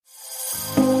Hi,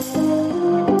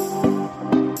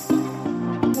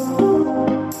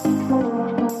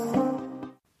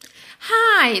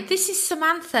 this is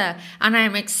Samantha, and I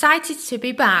am excited to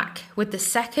be back with the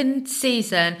second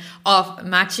season of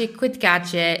Magic with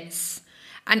Gadgets.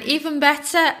 And even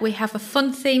better, we have a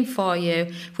fun theme for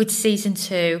you with season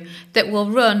 2 that will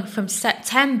run from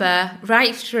September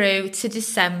right through to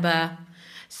December.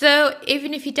 So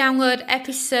even if you download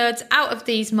episodes out of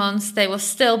these months, they will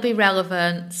still be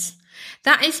relevant.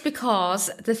 That is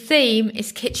because the theme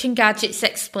is Kitchen Gadgets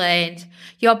Explained.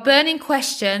 Your burning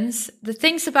questions, the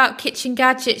things about kitchen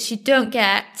gadgets you don't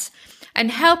get,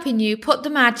 and helping you put the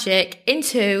magic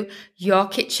into your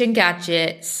kitchen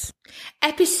gadgets.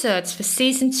 Episodes for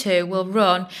season 2 will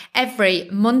run every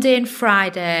Monday and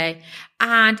Friday.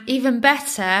 And even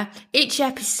better, each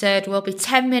episode will be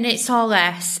 10 minutes or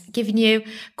less, giving you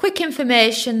quick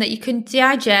information that you can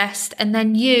digest and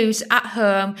then use at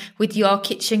home with your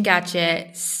kitchen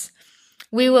gadgets.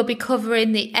 We will be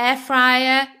covering the air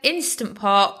fryer, instant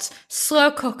pot, slow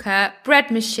cooker,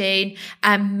 bread machine,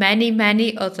 and many,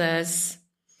 many others.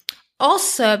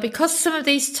 Also, because some of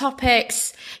these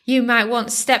topics you might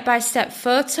want step-by-step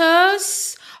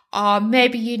photos, or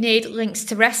maybe you need links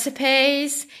to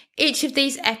recipes, each of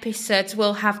these episodes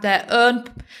will have their own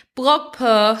blog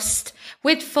post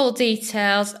with full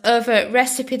details over at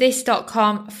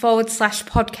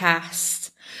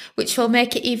recipethis.com/podcast, which will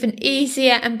make it even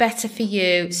easier and better for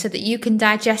you so that you can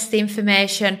digest the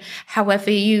information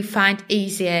however you find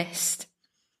easiest.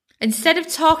 Instead of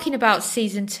talking about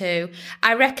season 2,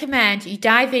 I recommend you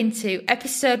dive into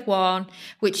episode 1,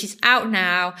 which is out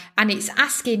now, and it's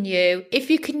asking you if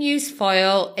you can use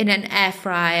foil in an air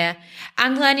fryer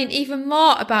and learning even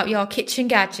more about your kitchen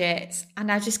gadgets.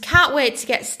 And I just can't wait to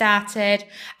get started.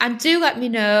 And do let me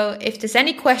know if there's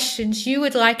any questions you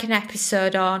would like an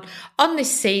episode on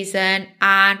this season,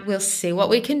 and we'll see what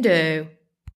we can do.